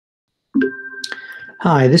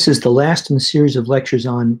Hi, this is the last in the series of lectures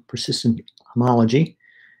on persistent homology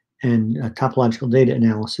and topological data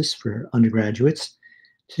analysis for undergraduates.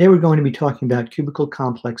 Today we're going to be talking about cubical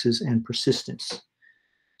complexes and persistence.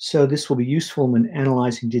 So this will be useful when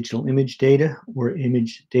analyzing digital image data or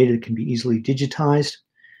image data that can be easily digitized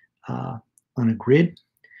on a grid.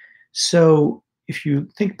 So if you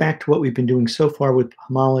think back to what we've been doing so far with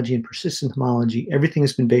homology and persistent homology, everything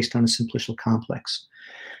has been based on a simplicial complex.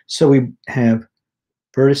 So we have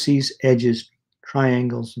vertices, edges,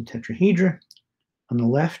 triangles, and tetrahedra on the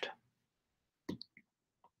left.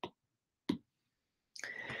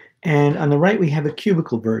 And on the right, we have a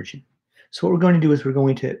cubical version. So what we're going to do is we're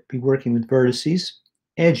going to be working with vertices,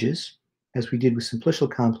 edges, as we did with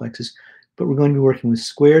simplicial complexes, but we're going to be working with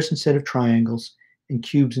squares instead of triangles and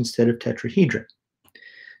cubes instead of tetrahedra.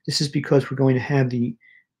 This is because we're going to have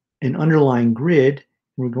an underlying grid, and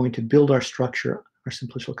we're going to build our structure,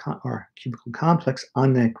 our cubical complex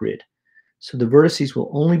on that grid. So the vertices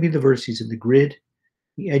will only be the vertices of the grid.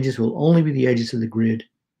 The edges will only be the edges of the grid.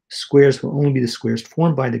 Squares will only be the squares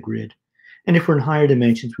formed by the grid. And if we're in higher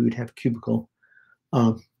dimensions, we would have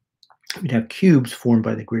we'd have cubes formed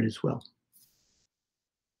by the grid as well.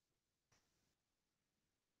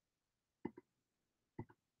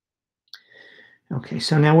 Okay,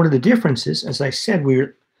 so now what are the differences? As I said,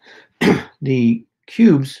 the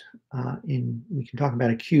cubes we can talk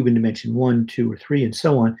about a cube in dimension 1, 2, or 3, and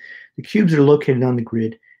so on. The cubes are located on the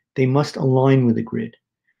grid. They must align with the grid,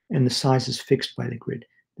 and the size is fixed by the grid.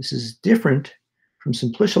 This is different from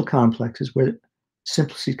simplicial complexes where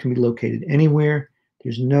simplices can be located anywhere.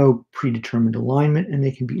 There's no predetermined alignment, and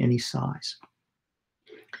they can be any size.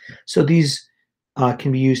 So these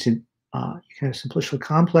can be used in, you can have a simplicial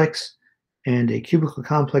complex and a cubical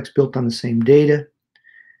complex built on the same data.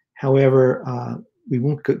 However, we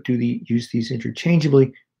won't use these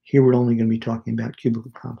interchangeably. Here we're only going to be talking about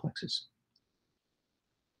cubical complexes.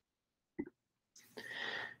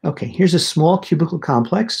 Okay, here's a small cubical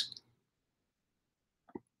complex.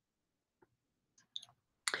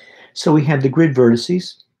 So we have the grid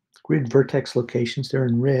vertices, grid vertex locations, they're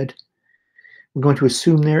in red. We're going to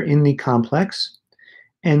assume they're in the complex.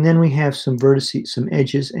 And then we have some vertices, some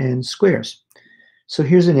edges and squares. So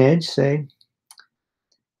here's an edge, say,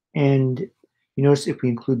 and you notice if we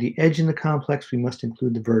include the edge in the complex, we must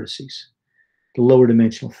include the vertices, the lower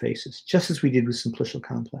dimensional faces, just as we did with simplicial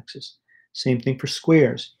complexes. Same thing for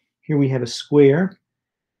squares. Here we have a square,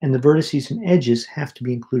 and the vertices and edges have to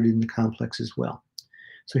be included in the complex as well.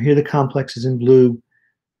 So here the complex is in blue,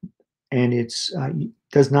 and it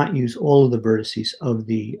does not use all of the vertices of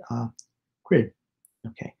the grid.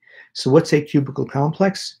 Okay, so what's a cubical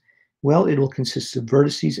complex? Well, it will consist of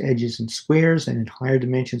vertices, edges, and squares, and in higher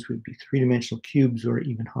dimensions would be three-dimensional cubes or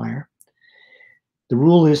even higher. The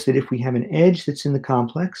rule is that if we have an edge that's in the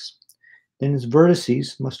complex, then its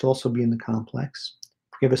vertices must also be in the complex.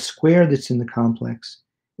 If we have a square that's in the complex,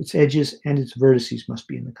 its edges and its vertices must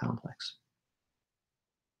be in the complex.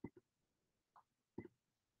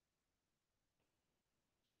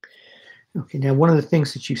 Okay, now one of the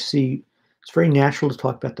things that you see, it's very natural to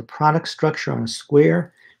talk about the product structure on a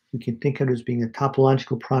square. We can think of it as being a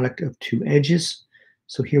topological product of two edges.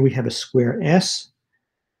 So here we have a square S.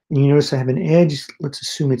 And you notice I have an edge. Let's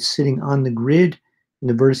assume it's sitting on the grid, and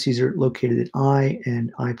the vertices are located at I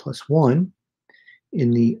and I plus 1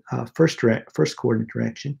 in the first coordinate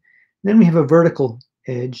direction. And then we have a vertical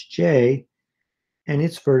edge, J, and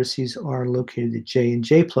its vertices are located at J and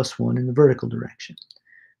J plus 1 in the vertical direction.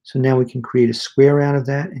 So now we can create a square out of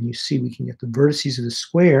that, and you see we can get the vertices of the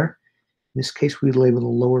square. In this case, we label the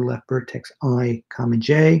lower left vertex I, comma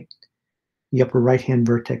j, the upper right-hand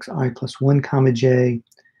vertex I plus 1, comma j,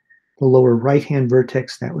 the lower right-hand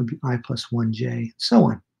vertex, that would be I plus 1j, and so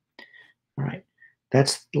on. All right,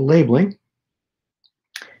 that's the labeling.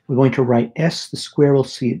 We're going to write S. The square will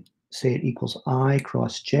say it equals I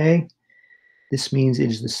cross j. This means it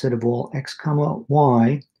is the set of all x, comma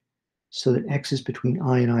y, so that x is between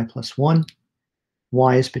I and I plus 1,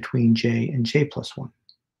 y is between j and j plus 1.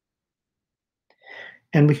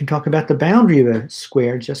 And we can talk about the boundary of a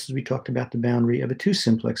square just as we talked about the boundary of a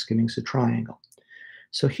two-simplex giving us a triangle.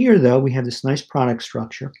 So here, though, we have this nice product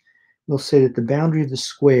structure. We'll say that the boundary of the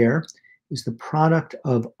square is the product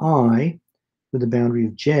of I with the boundary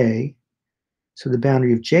of j. So the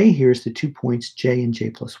boundary of j here is the 2 points j and j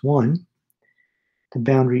plus 1. The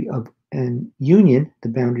boundary of an union, the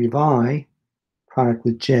boundary of I, product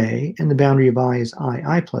with j, and the boundary of I is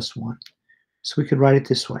I plus 1. So we could write it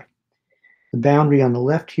this way. The boundary on the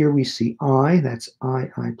left here, we see I, that's I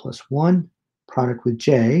plus 1, product with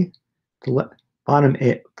j, the bottom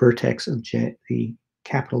vertex of j, the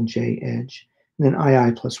capital J edge. and then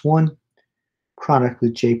II plus 1, product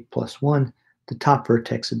with j plus 1, the top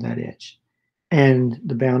vertex of that edge. And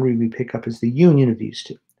the boundary we pick up is the union of these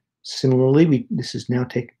two. Similarly, this is now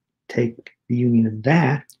take the union of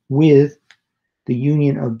that with the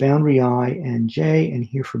union of boundary I and j, and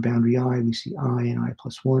here for boundary I, we see I and I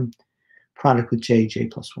plus 1, product with j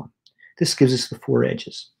plus 1. This gives us the 4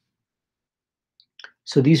 edges.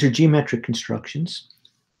 So these are geometric constructions.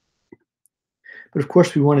 But of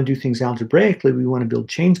course, we want to do things algebraically. We want to build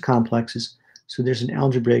chain complexes, so there's an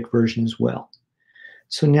algebraic version as well.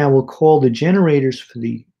 So now we'll call the generators for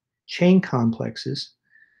the chain complexes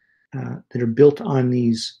that are built on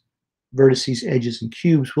these vertices, edges, and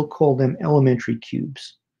cubes, we'll call them elementary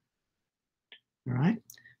cubes. All right?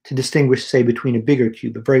 To distinguish, say, between a bigger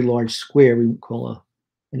cube, a very large square, we would call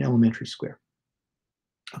an elementary square.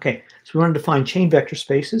 Okay, so we want to define chain vector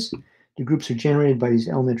spaces. The groups are generated by these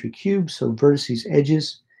elementary cubes, so vertices,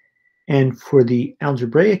 edges, and for the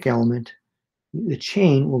algebraic element, the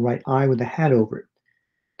chain will write I with a hat over it.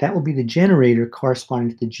 That will be the generator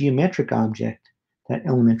corresponding to the geometric object, that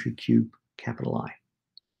elementary cube, capital I.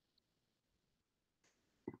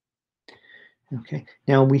 Okay,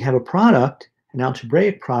 now we have a product, an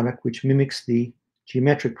algebraic product, which mimics the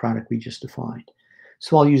geometric product we just defined.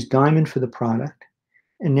 So I'll use diamond for the product,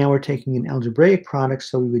 and now we're taking an algebraic product,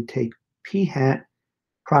 so we would take p hat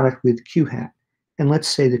product with q hat. And let's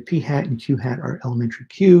say that p hat and q hat are elementary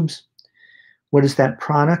cubes. What is that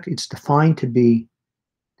product? It's defined to be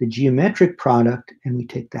the geometric product, and we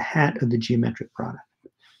take the hat of the geometric product.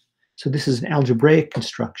 So this is an algebraic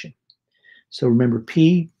construction. So remember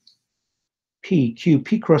P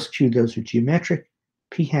cross Q, those are geometric.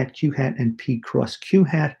 P hat, Q hat, and P cross Q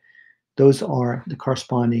hat, those are the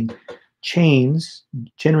corresponding chains,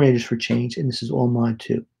 generators for chains, and this is all mod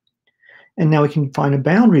 2. And now we can find a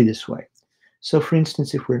boundary this way. So for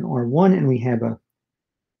instance, if we're in R1 and we have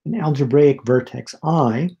an algebraic vertex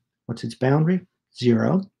I, what's its boundary?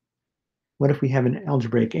 0. What if we have an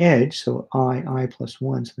algebraic edge? So I plus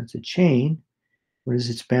 1, so that's a chain. What is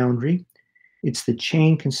its boundary? It's the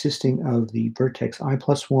chain consisting of the vertex I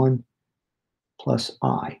plus 1 plus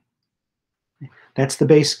I. That's the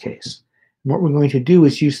base case. And what we're going to do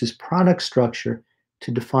is use this product structure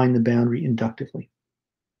to define the boundary inductively.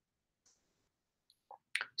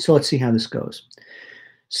 So let's see how this goes.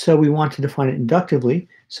 So we want to define it inductively.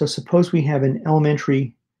 So suppose we have an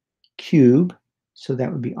elementary cube. So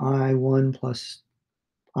that would be I1 plus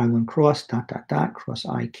I1 cross cross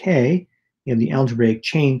IK. You have the algebraic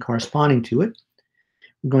chain corresponding to it.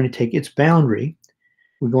 We're going to take its boundary.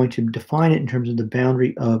 We're going to define it in terms of the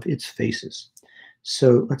boundary of its faces.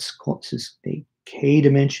 So let's call this is a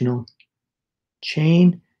k-dimensional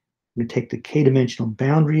chain. We're going to take the k-dimensional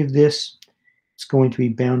boundary of this. It's going to be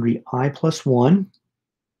boundary I plus 1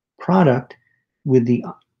 product with the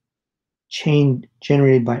chain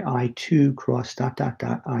generated by I2 cross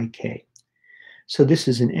IK. So this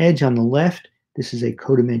is an edge on the left. This is a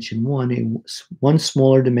codimension 1, one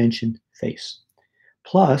smaller dimension face,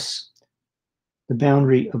 plus the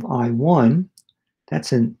boundary of I1.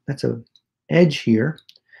 That's a edge here,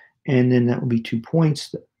 and then that will be 2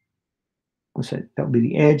 points. That will be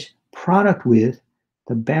the edge product with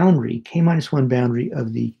the boundary, k minus 1 boundary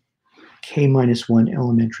of the k minus 1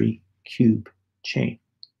 elementary cube chain.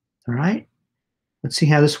 All right, let's see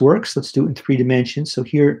how this works. Let's do it in 3 dimensions. So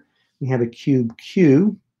here we have a cube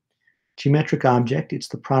Q, geometric object. It's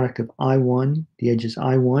the product of I1, the edges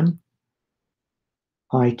I1,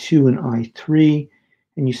 I2, and I3.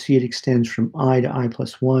 And you see it extends from I to I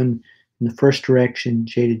plus 1 in the first direction,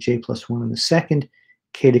 j to j plus 1 in the second,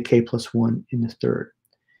 k to k plus 1 in the third.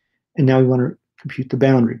 And now we want to compute the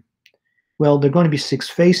boundary. Well, there are going to be 6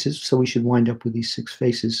 faces, so we should wind up with these 6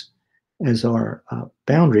 faces as our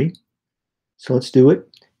boundary. So let's do it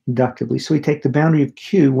inductively. So we take the boundary of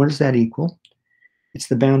Q. What does that equal? It's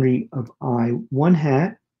the boundary of I1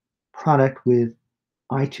 hat, product with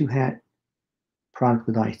I2 hat, product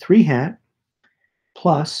with I3 hat,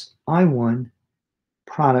 plus I1,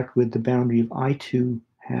 product with the boundary of I2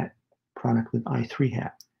 hat, product with I3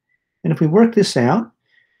 hat. And if we work this out,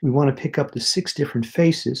 we want to pick up the 6 different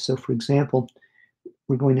faces. So for example,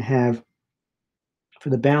 we're going to have, for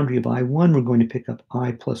the boundary of I1, we're going to pick up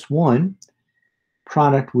I plus 1,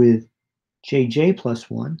 product with jj plus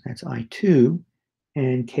 1, that's I2,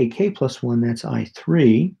 and kk plus 1, that's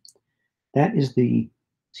I3. That is the,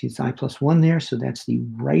 see it's I plus 1 there, so that's the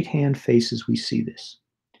right-hand face as we see this.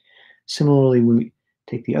 Similarly, when we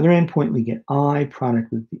take the other endpoint, we get I,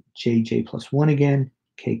 product with jj plus 1 again,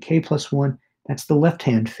 kk plus 1. That's the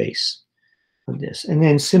left-hand face of this. And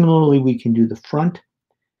then similarly, we can do the front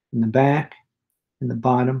and the back and the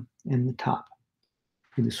bottom and the top.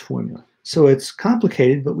 with this formula. So it's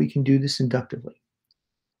complicated, but we can do this inductively.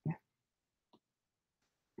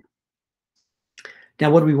 Now,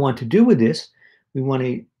 what do we want to do with this? We want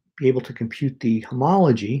to be able to compute the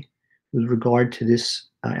homology with regard to this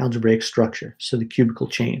algebraic structure, so the cubical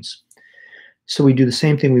chains. So we do the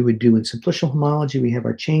same thing we would do in simplicial homology. We have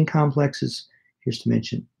our chain complexes. Here's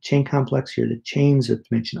dimension chain complex. Here are the chains of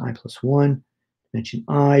dimension I plus 1, dimension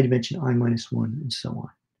I minus 1, and so on.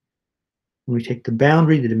 When we take the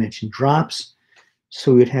boundary, the dimension drops.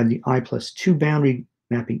 So we would have the I plus 2 boundary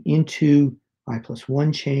mapping into I plus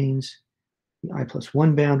 1 chains, the I plus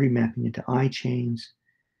 1 boundary mapping into I chains,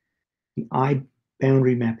 the I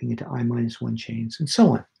boundary mapping into I minus 1 chains, and so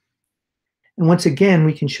on. And once again,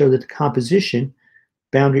 we can show that the composition,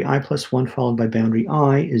 boundary I plus 1 followed by boundary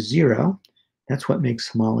I, is 0. That's what makes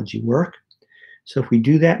homology work. So if we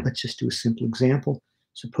do that, let's just do a simple example.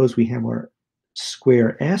 Suppose we have our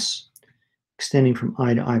square S extending from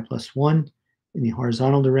I to I plus 1 in the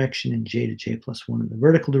horizontal direction and j to j plus 1 in the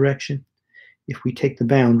vertical direction. If we take the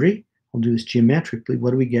boundary, I'll do this geometrically,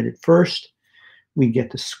 what do we get at first? We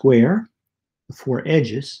get the square, the 4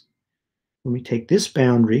 edges. When we take this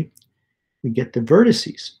boundary, we get the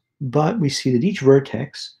vertices, but we see that each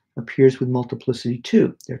vertex appears with multiplicity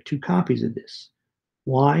 2. There are 2 copies of this.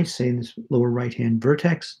 Why? Say in this lower right-hand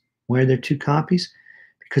vertex. Why are there 2 copies?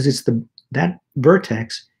 Because it's that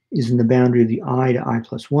vertex is in the boundary of the I to I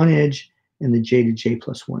plus 1 edge and the j to j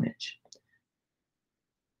plus 1 edge.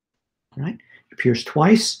 All right? It appears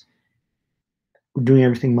twice. We're doing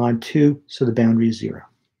everything mod 2, so the boundary is 0.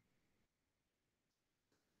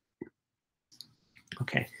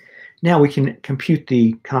 Okay. Now we can compute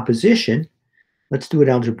the composition. Let's do it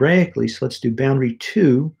algebraically. So let's do boundary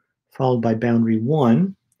 2 followed by boundary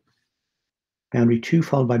 1. Boundary 2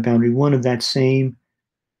 followed by boundary 1 of that same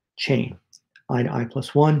chain. I to I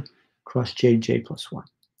plus 1 cross j to j plus 1.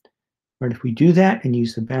 Right, if we do that and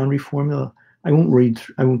use the boundary formula, I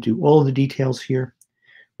won't do all of the details here.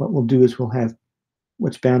 What we'll do is we'll have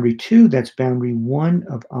what's boundary 2, that's boundary 1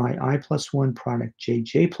 of I plus 1 product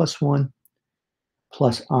j plus 1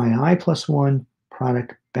 plus I plus 1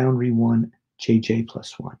 product boundary 1 j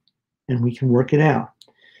plus 1. And we can work it out.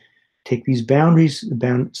 Take these boundaries,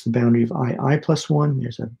 it's the boundary of I plus 1,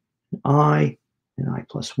 there's an I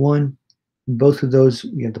plus 1. In both of those,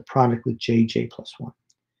 we have the product with j plus 1.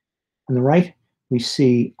 On the right, we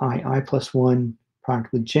see I plus 1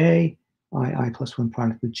 product with j, I plus 1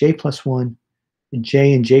 product with j plus 1. The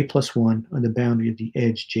j and j plus 1 are the boundary of the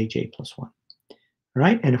edge jj plus 1. All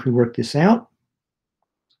right, and if we work this out,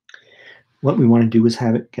 what we want to do is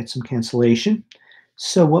have it get some cancellation.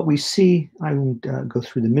 So what we see, I won't go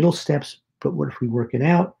through the middle steps, but what if we work it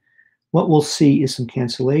out? What we'll see is some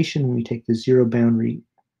cancellation. When we take the 0 boundary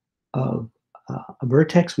of a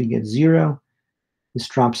vertex, we get 0. This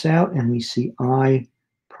drops out, and we see I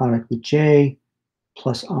product with j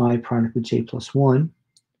plus I product with j plus 1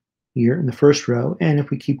 here in the first row. And if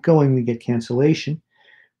we keep going, we get cancellation.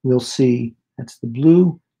 We'll see, that's the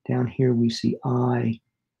blue. Down here, we see I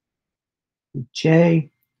with j.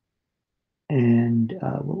 And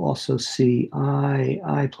we'll also see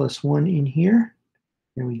I plus 1 in here.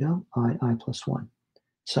 There we go, I plus 1,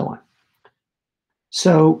 so on.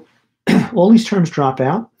 So all these terms drop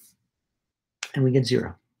out, and we get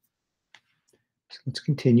 0. So let's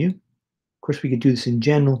continue. Of course, we could do this in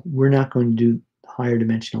general. We're not going to do higher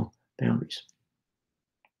dimensional boundaries.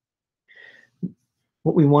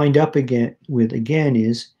 What we wind up with again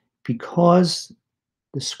is, because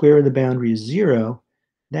the square of the boundary is 0,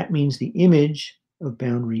 that means the image of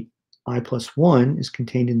boundary I plus 1 is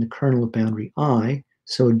contained in the kernel of boundary I.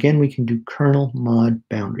 So again, we can do kernel mod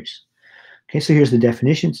boundaries. Okay, so here's the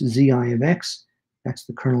definitions. Zi of x, that's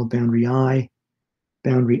the kernel of boundary I.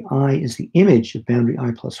 Boundary I is the image of boundary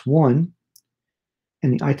I plus 1.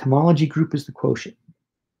 And the I-homology group is the quotient.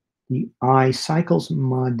 The I cycles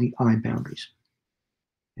mod the I boundaries.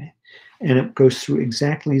 Okay? And it goes through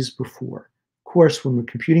exactly as before. Of course, when we're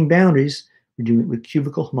computing boundaries, we're doing it with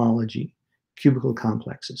cubical homology, cubical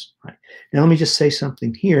complexes. Right? Now, let me just say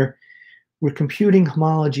something here. We're computing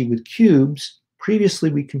homology with cubes. Previously,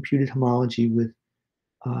 we computed homology with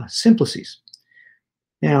simplices.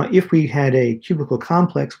 Now, if we had a cubical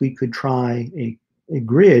complex, we could try a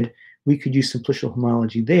grid. We could use simplicial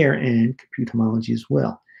homology there and compute homology as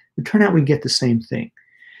well. It would turn out we get the same thing.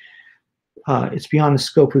 It's beyond the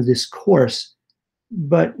scope of this course,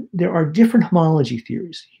 but there are different homology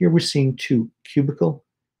theories. Here we're seeing 2, cubical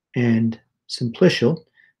and simplicial.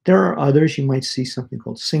 There are others. You might see something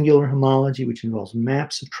called singular homology, which involves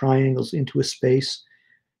maps of triangles into a space.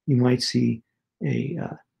 You might see a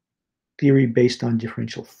theory based on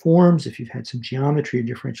differential forms. If you've had some geometry or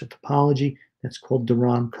differential topology, that's called de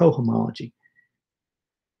Rham cohomology.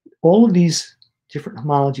 All of these different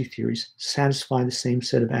homology theories satisfy the same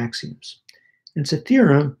set of axioms. And it's a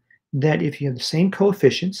theorem that if you have the same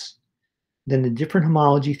coefficients, then the different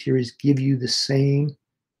homology theories give you the same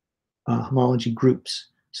homology groups.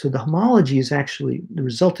 So the homology is actually, the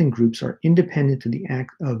resulting groups are independent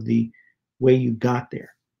of the way you got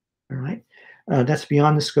there. All right. That's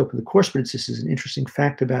beyond the scope of the course, but this is an interesting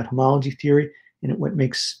fact about homology theory and what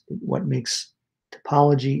makes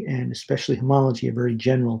topology and especially homology a very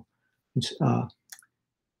general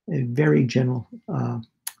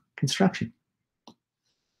construction.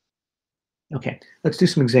 Okay, let's do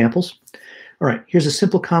some examples. All right, here's a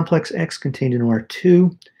simple complex X contained in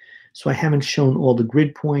R2. So I haven't shown all the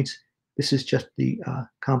grid points. This is just the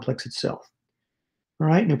complex itself. All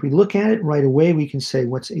right, and if we look at it right away, we can say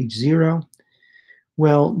what's H0?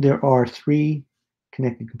 Well, there are three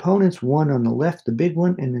connected components, one on the left, the big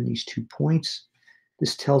one, and then these 2 points.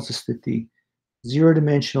 This tells us that the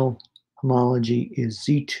zero-dimensional homology is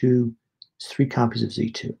Z2, it's 3 copies of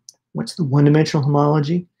Z2. What's the one-dimensional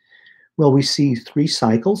homology? Well, we see 3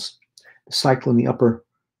 cycles. The cycle in the upper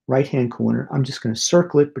right-hand corner, I'm just going to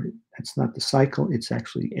circle it, but that's not the cycle. It's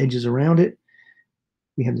actually the edges around it.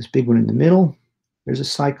 We have this big one in the middle. There's a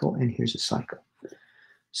cycle, and here's a cycle.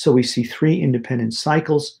 So we see 3 independent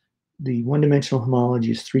cycles. The one-dimensional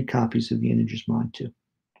homology is 3 copies of the integers mod 2.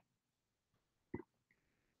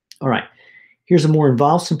 All right, here's a more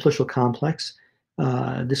involved simplicial complex.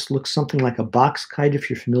 This looks something like a box kite, if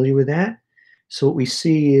you're familiar with that. So what we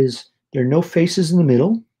see is there are no faces in the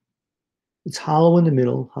middle. It's hollow in the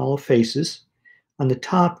middle, hollow faces. On the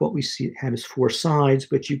top, what we see have is 4 sides,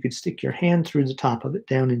 but you could stick your hand through the top of it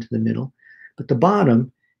down into the middle. But the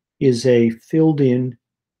bottom is a filled-in,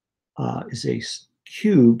 is a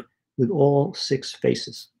cube with all 6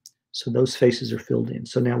 faces. So those faces are filled in.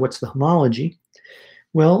 So now what's the homology?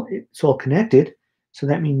 Well, it's all connected. So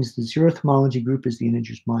that means the 0th homology group is the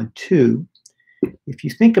integers mod 2. If you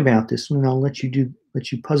think about this, and I'll let you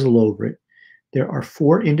puzzle over it, there are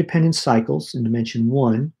 4 independent cycles in dimension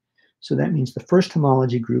 1. So that means the first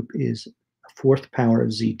homology group is a 4th power of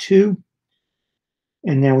Z2.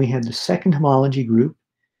 And now we have the second homology group.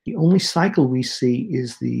 The only cycle we see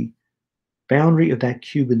is the boundary of that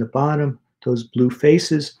cube in the bottom, those blue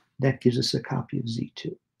faces. That gives us a copy of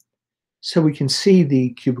Z2. So we can see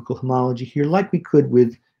the cubical homology here like we could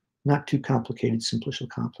with not too complicated simplicial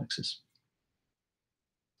complexes.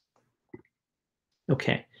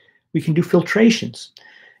 Okay, we can do filtrations,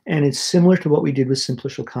 and it's similar to what we did with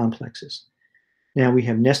simplicial complexes. Now we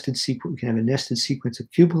have nested sequence. We can have a nested sequence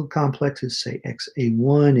of cubical complexes, say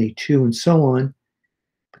XA1, A2, and so on.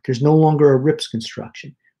 But there's no longer a RIPS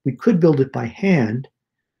construction. We could build it by hand,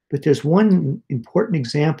 but there's one important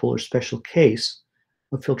example or special case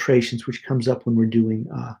of filtrations which comes up when we're doing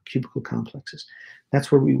cubical complexes.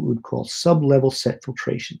 That's what we would call sub-level set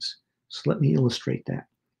filtrations. So let me illustrate that.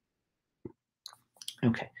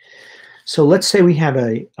 Okay, so let's say we have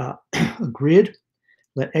a grid.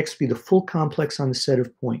 Let X be the full complex on the set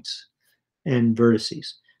of points and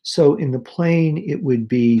vertices. So in the plane, it would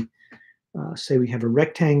be, say we have a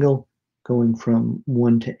rectangle going from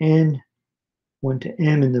 1 to N, 1 to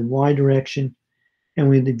M in the Y direction,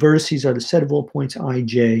 and the vertices are the set of all points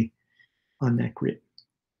ij on that grid.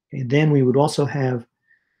 And then we would also have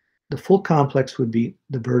the full complex would be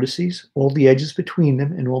the vertices, all the edges between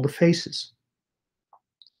them, and all the faces.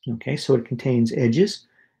 Okay, so it contains edges,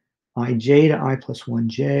 ij to I plus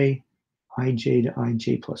 1j, ij to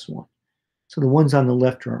ij plus 1. So the ones on the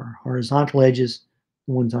left are horizontal edges,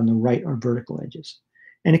 the ones on the right are vertical edges.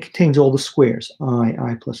 And it contains all the squares,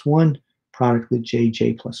 I plus 1, product with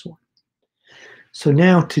j plus 1. So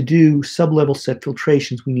now to do sub-level set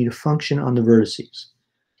filtrations, we need a function on the vertices.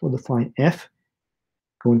 So we'll define f,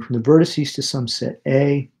 going from the vertices to some set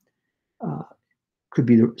A, could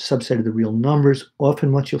be the subset of the real numbers.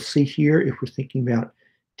 Often what you'll see here, if we're thinking about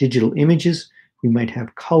digital images, we might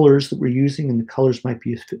have colors that we're using, and the colors might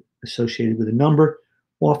be associated with a number.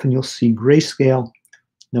 Often you'll see grayscale,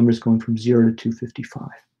 numbers going from 0 to 255.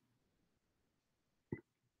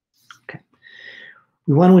 Okay.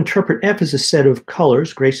 We want to interpret F as a set of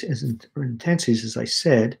colors, grays or intensities, as I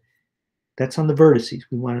said. That's on the vertices.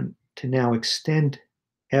 We want to now extend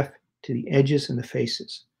F to the edges and the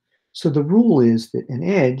faces. So the rule is that an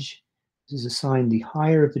edge is assigned the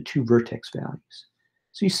higher of the 2 vertex values.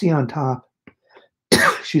 So you see on top,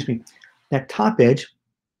 excuse me, that top edge,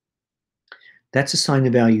 that's assigned the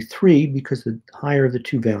value 3 because the higher of the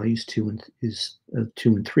 2 values, 2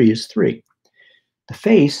 and 3, is 3. The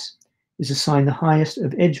face is assigned the highest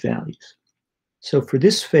of edge values. So for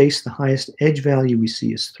this face, the highest edge value we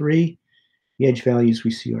see is 3. The edge values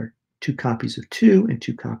we see are 2 copies of 2 and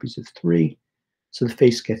 2 copies of 3. So the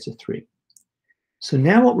face gets a 3. So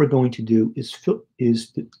now what we're going to do is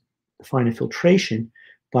define a filtration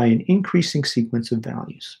by an increasing sequence of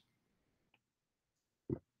values.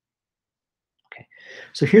 Okay,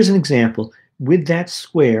 so here's an example. With that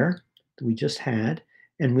square that we just had,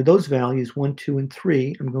 and with those values 1, 2, and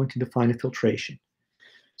 3, I'm going to define a filtration.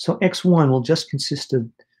 So x1 will just consist of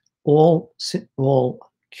all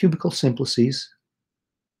cubical simplices,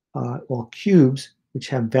 all cubes which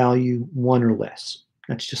have value 1 or less.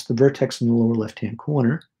 That's just the vertex in the lower left-hand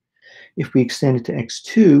corner. If we extend it to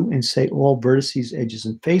x2 and say all vertices, edges,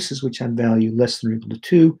 and faces which have value less than or equal to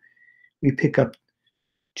 2, we pick up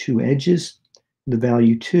 2 edges, the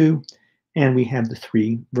value 2, and we have the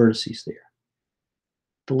 3 vertices there.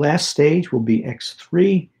 The last stage will be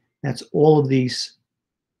x3. That's all of these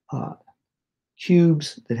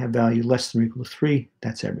cubes that have value less than or equal to 3.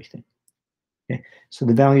 That's everything. Okay? So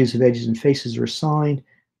the values of edges and faces are assigned.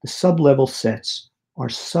 The sublevel sets are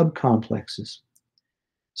subcomplexes.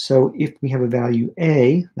 So if we have a value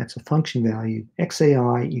a, that's a function value,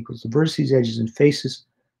 xai equals the vertices, edges, and faces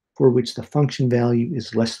for which the function value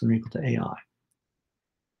is less than or equal to ai.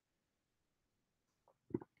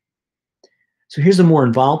 So here's a more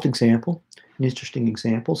involved example, an interesting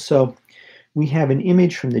example. So we have an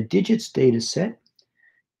image from the digits data set.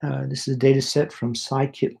 This is a data set from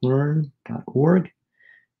scikit-learn.org.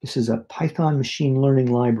 This is a Python machine learning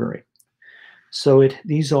library. So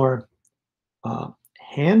these are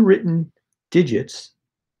handwritten digits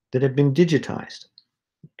that have been digitized.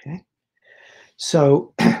 Okay,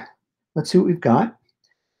 so let's see what we've got.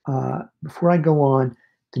 Before I go on,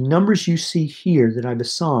 the numbers you see here that I've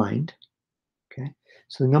assigned, okay,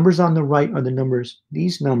 so the numbers on the right are the numbers,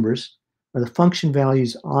 these numbers are the function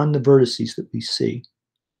values on the vertices that we see.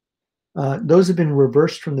 Those have been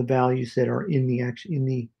reversed from the values that are in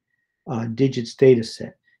the digits data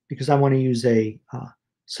set because I want to use a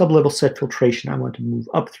sublevel set filtration. I want to move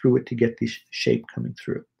up through it to get the shape coming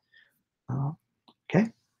through. Okay.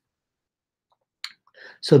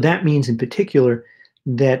 So that means in particular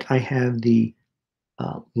that I have the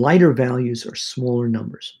lighter values or smaller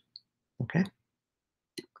numbers. Okay.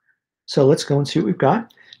 So let's go and see what we've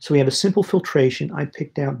got. So we have a simple filtration. I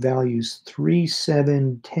picked out values 3,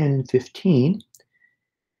 7, 10, and 15.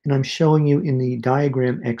 And I'm showing you in the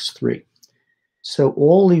diagram x3. So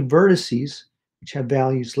all the vertices which have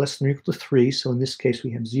values less than or equal to 3, so in this case we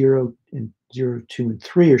have 0, and 0, 2, and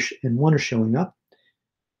 3 and 1 are showing up.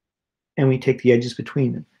 And we take the edges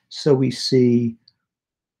between them. So we see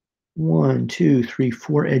 1, 2, 3,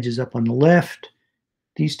 4 edges up on the left.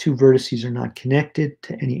 These 2 vertices are not connected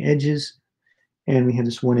to any edges. And we have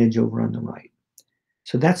this 1 edge over on the right.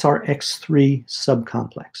 So that's our x3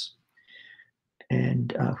 subcomplex.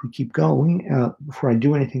 And if we keep going, before I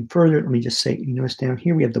do anything further, let me just say, you notice down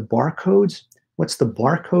here we have the barcodes. What's the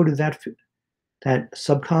barcode of that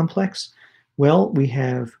subcomplex? Well, we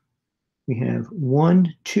have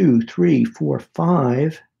 1, 2, 3, 4,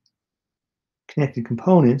 5 connected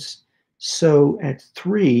components. So at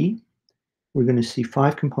 3, we're going to see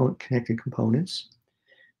 5 connected components.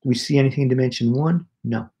 Do we see anything in dimension 1?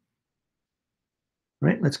 No. All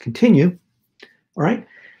right, let's continue. All right,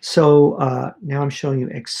 so now I'm showing you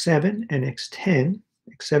x7 and x10.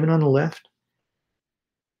 x7 on the left,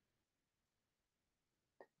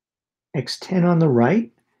 x10 on the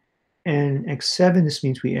right, and x7, this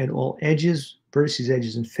means we add all edges, vertices,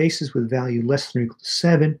 edges, and faces with value less than or equal to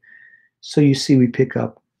 7. So you see we pick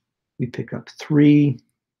up 3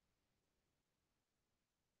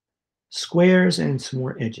 squares and some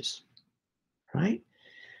more edges, right?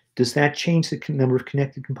 Does that change the number of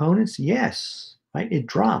connected components? Yes, right? It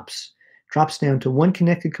drops down to 1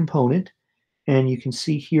 connected component. And you can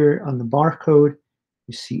see here on the barcode,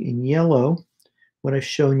 you see in yellow, what I've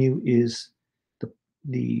shown you is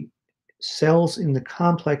the cells in the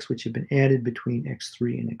complex which have been added between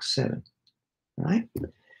x3 and x7, all right?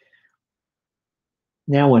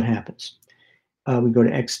 Now what happens? We go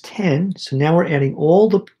to x10, so now we're adding all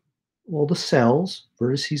the cells,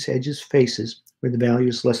 vertices, edges, faces, where the value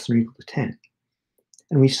is less than or equal to 10.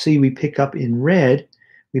 And we see we pick up in red,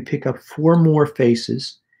 we pick up 4 more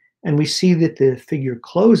faces, and we see that the figure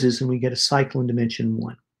closes and we get a cycle in dimension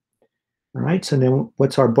 1. All right, so now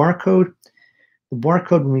what's our barcode? The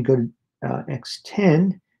barcode, when we go to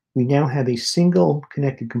x10, we now have a single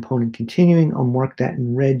connected component continuing. I'll mark that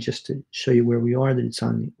in red just to show you where we are, that it's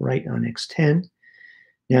on the right on x10.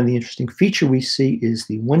 Now the interesting feature we see is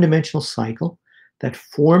the one-dimensional cycle that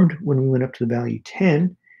formed when we went up to the value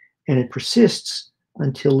 10, and it persists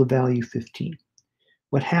until the value 15.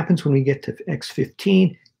 What happens when we get to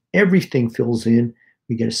x15? Everything fills in.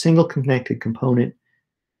 We get a single connected component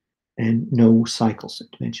and no cycles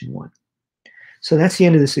at dimension 1. So that's the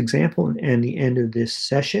end of this example and the end of this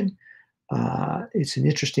session. It's an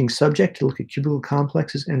interesting subject to look at cubical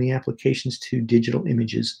complexes and the applications to digital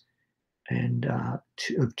images and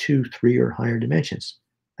of 2, 3, or higher dimensions.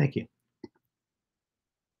 Thank you.